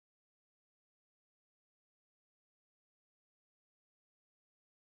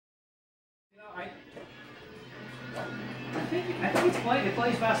I think it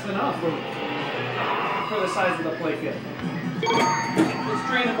plays fast enough for the size of the play field. It's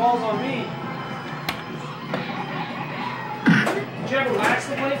draining balls on me. Did you ever wax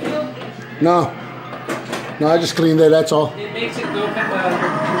the play field? No. No, I just cleaned it, that's all. It makes it go your balls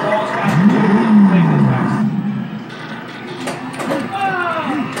faster. The play field's waxed.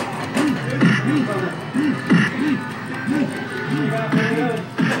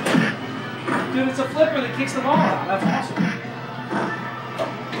 Dude, it's a flipper that kicks the ball out. That's awesome.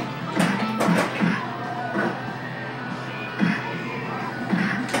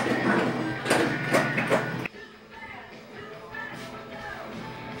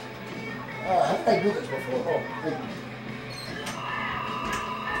 How did I do this before? Oh, thank you.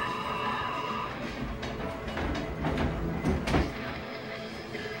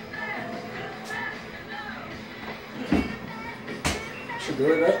 Should do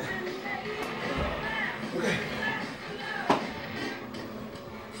it, right? Okay.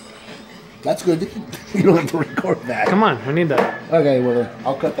 That's good. You don't have to record that. Come on, we need that. Okay, well,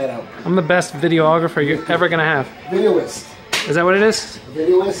 I'll cut that out. I'm the best videographer you're ever gonna have. Videoist. Is that what it is?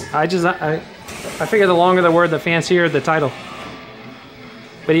 Videoist? I figure the longer the word, the fancier the title.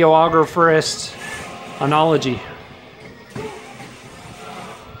 Videographerist onology.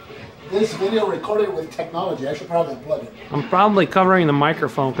 This video recorded with technology. I should probably plug it. I'm probably covering the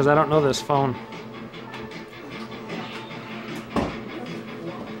microphone because I don't know this phone.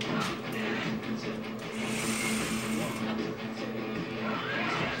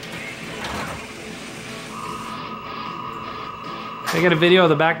 I get a video of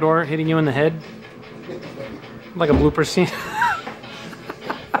the back door hitting you in the head. Like a blooper scene.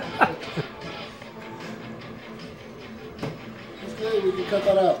 Okay, we can cut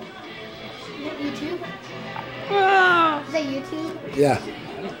that out. YouTube? Ah. Is that YouTube? Yeah.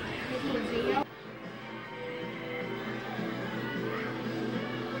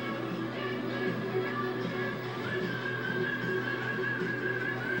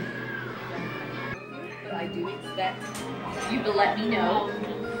 But I do expect you to let me know,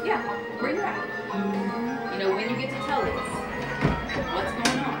 yeah, where you're at. You know, when you get to tell us what's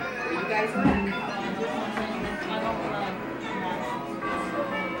going on, where you guys are at.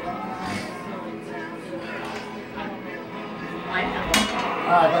 I know.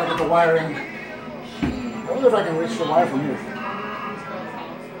 I gotta get the wiring. I wonder if I can reach the wire from here.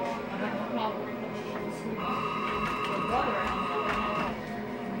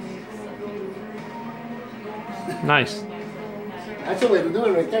 Nice. That's the way to do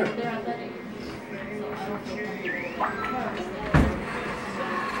it right there.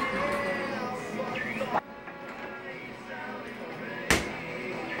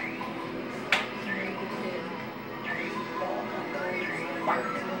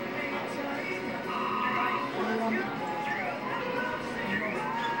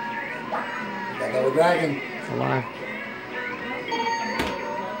 Got Double Dragon. It's alive.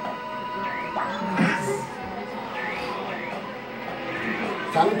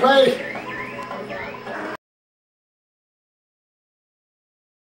 Time to play.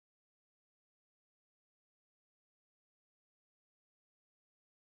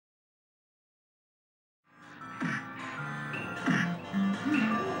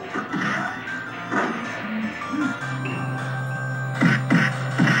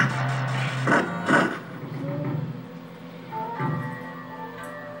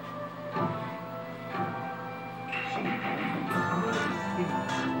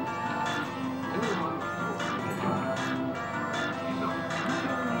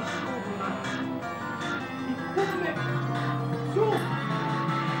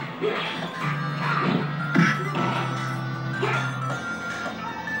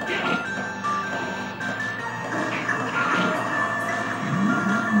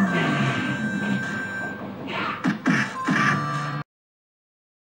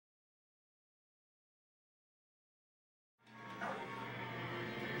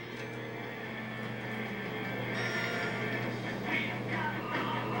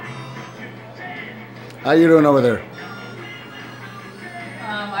 How you doing over there?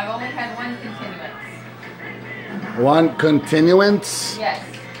 I've only had one continuance. One continuance? Yes.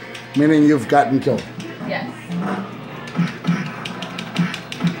 Meaning you've gotten killed. Yes.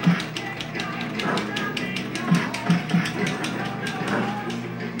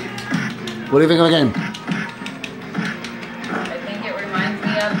 What do you think of the game? I think it reminds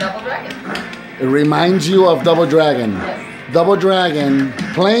me of Double Dragon. It reminds you of Double Dragon. Yes. Double Dragon,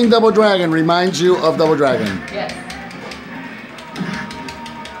 playing Double Dragon reminds you of Double Dragon. Yes.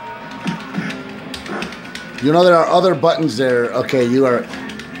 You know there are other buttons there. Okay, you are.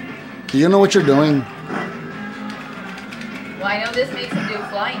 Do you know what you're doing? What? I know this makes him do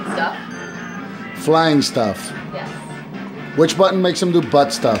flying stuff. Flying stuff. Yes. Which button makes him do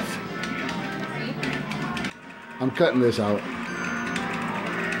butt stuff? See? I'm cutting this out.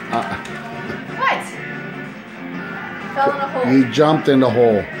 What? Fell in a hole. He jumped in the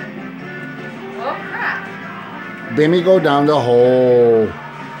hole. Oh crap. Bimmy, go down the hole.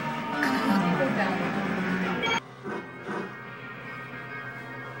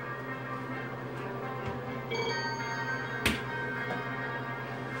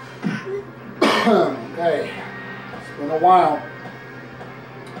 Okay, it's been a while.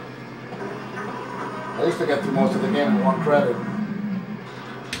 I used to get through most of the game with 1 credit.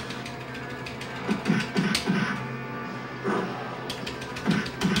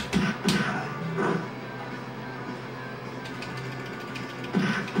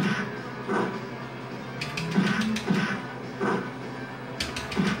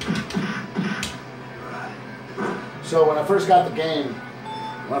 So when I first got the game,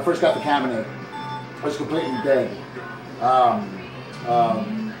 when I first got the cabinet, it was completely dead.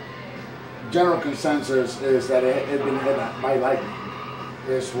 General consensus is that it had been hit by lightning,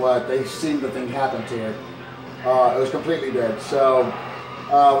 is what they seem to think happened to it. It was completely dead. So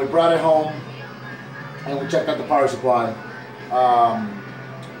we brought it home and we checked out the power supply.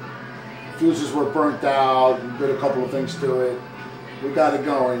 Fuses were burnt out, we did a couple of things to it. We got it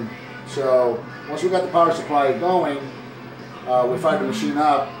going. So once we got the power supply going, we fired the machine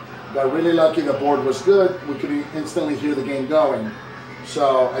up. Got really lucky, the board was good. We could instantly hear the game going.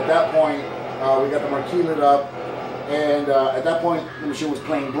 So at that point, we got the marquee lit up, and at that point, the machine was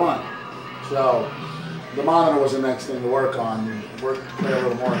playing blunt. So the monitor was the next thing to work on. Play a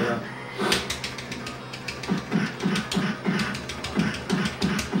little more here.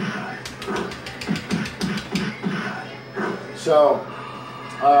 So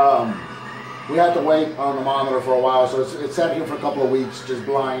we had to wait on the monitor for a while, so it sat here for a couple of weeks, just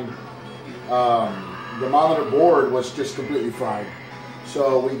blind. The monitor board was just completely fried.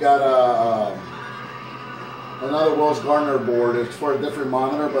 So we got another Wells Gardner board. It's for a different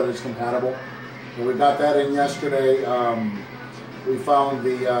monitor, but it's compatible. And we got that in yesterday. We found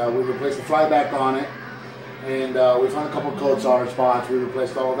we replaced the flyback on it, and we found a couple of code solder spots. We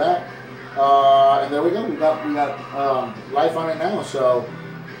replaced all of that, and there we go. We got life on it now. So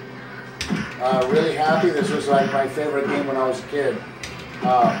really happy. This was like my favorite game when I was a kid.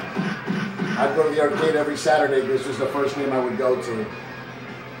 I'd go to the arcade every Saturday. This was the first game I would go to.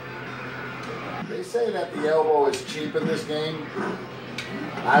 They say that the elbow is cheap in this game.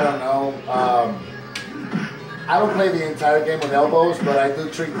 I don't know. I don't play the entire game with elbows, but I do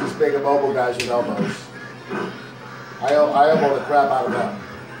treat these big elbow guys with elbows. I elbow the crap out of them.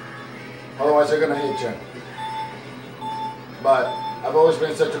 Otherwise, they're going to hit you. But I've always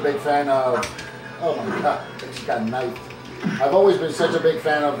been such a big fan of... Oh my God, I just got knifed. I've always been such a big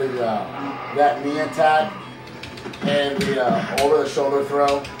fan of the that knee attack and the over-the-shoulder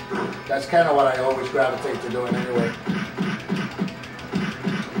throw. That's kind of what I always gravitate to doing anyway.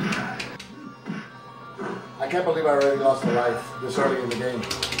 I can't believe I already lost a life this early in the game.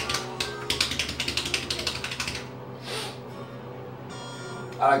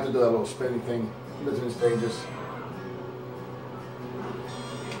 I like to do that little spinning thing between stages.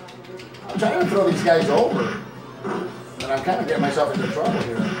 I'm trying to throw these guys over, and I'm kind of getting myself into trouble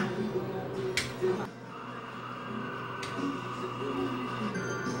here.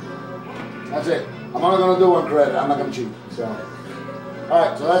 That's it. I'm only going to do 1 credit. I'm not going to cheat. So, all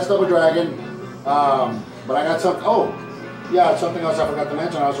right. So that's Double Dragon. But I got something. Oh, yeah. Something else I forgot to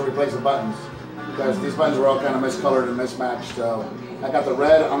mention. I also replaced the buttons because these buttons were all kind of miscolored and mismatched. So I got the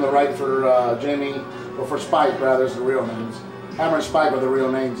red on the right for Jimmy, or for Spike rather, is the real names. Hammer and Spike are the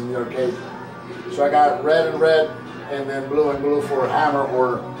real names in the arcade. So I got red, and then blue for Hammer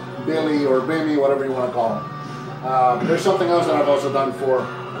or Billy or Bimmy, whatever you want to call them. There's something else that I've also done for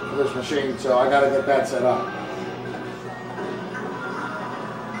this machine, so I got to get that set up.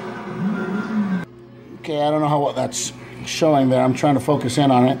 Okay, I don't know how that's showing there. I'm trying to focus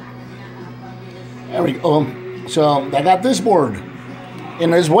in on it. There we go. So I got this board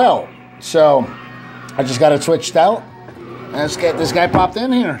in as well. So I just got it switched out. Let's get this guy popped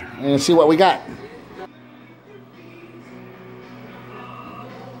in here and see what we got.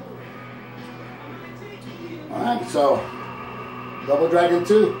 Alright, so Double Dragon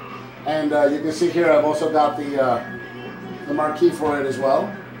 2. And you can see here I've also got the marquee for it as well.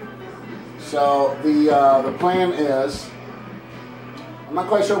 So the plan is, I'm not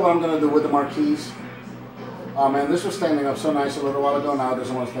quite sure what I'm going to do with the marquees. Man, this was standing up so nice a little while ago. Now it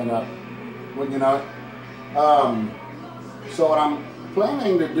doesn't want to stand up. Wouldn't you know it? So what I'm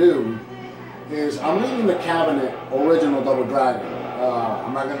planning to do is I'm leaving the cabinet original Double Dragon.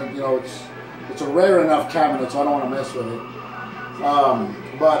 I'm not gonna, it's a rare enough cabinet, so I don't want to mess with it.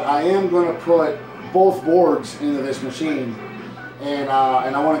 But I am gonna put both boards into this machine, and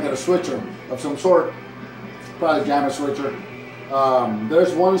I want to get a switcher of some sort, probably jammer switcher.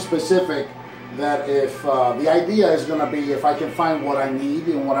 There's one specific that if the idea is going to be if I can find what I need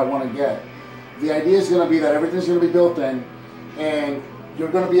and what I want to get. The idea is going to be that everything's going to be built in, and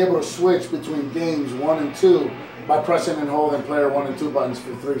you're going to be able to switch between games 1 and 2 by pressing and holding player 1 and 2 buttons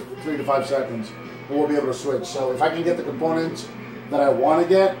for 3 to 5 seconds, and we'll be able to switch. So if I can get the components that I want to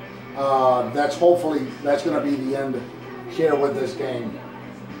get, that's going to be the end here with this game.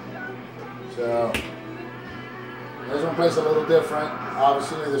 So this one plays a little different.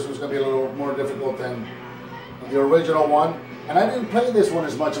 Obviously, this one's going to be a little more difficult than the original one. And I didn't play this one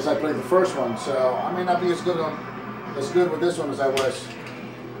as much as I played the first one, so I may not be as good with this one as I was.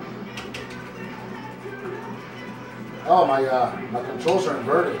 Oh, my controls are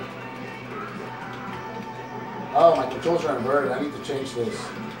inverted. Oh, my controls are inverted. I need to change this.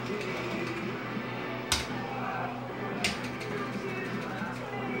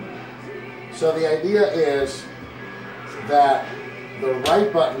 So the idea is that the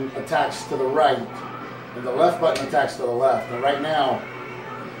right button attacks to the right and the left button attacks to the left. And right now,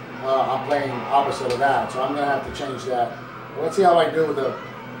 I'm playing opposite of that, so I'm going to have to change that. But let's see how I do with the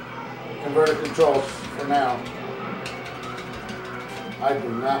inverted controls for now. I do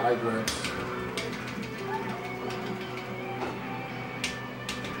not like this.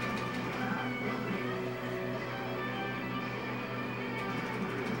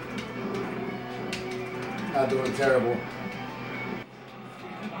 Not doing terrible.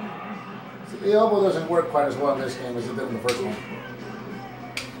 See, the elbow doesn't work quite as well in this game as it did in the first one.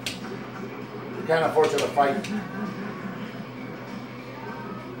 You're kind of forced to fight.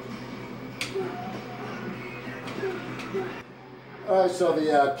 Alright, so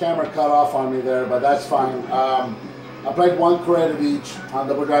the camera cut off on me there, but that's fine. I played one credit each on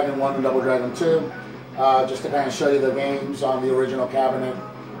Double Dragon 1 and Double Dragon 2, just to kind of show you the games on the original cabinet.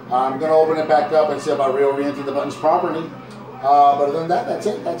 I'm going to open it back up and see if I reoriented the buttons properly. But other than that, that's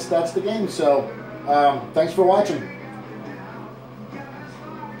it. That's the game. So thanks for watching.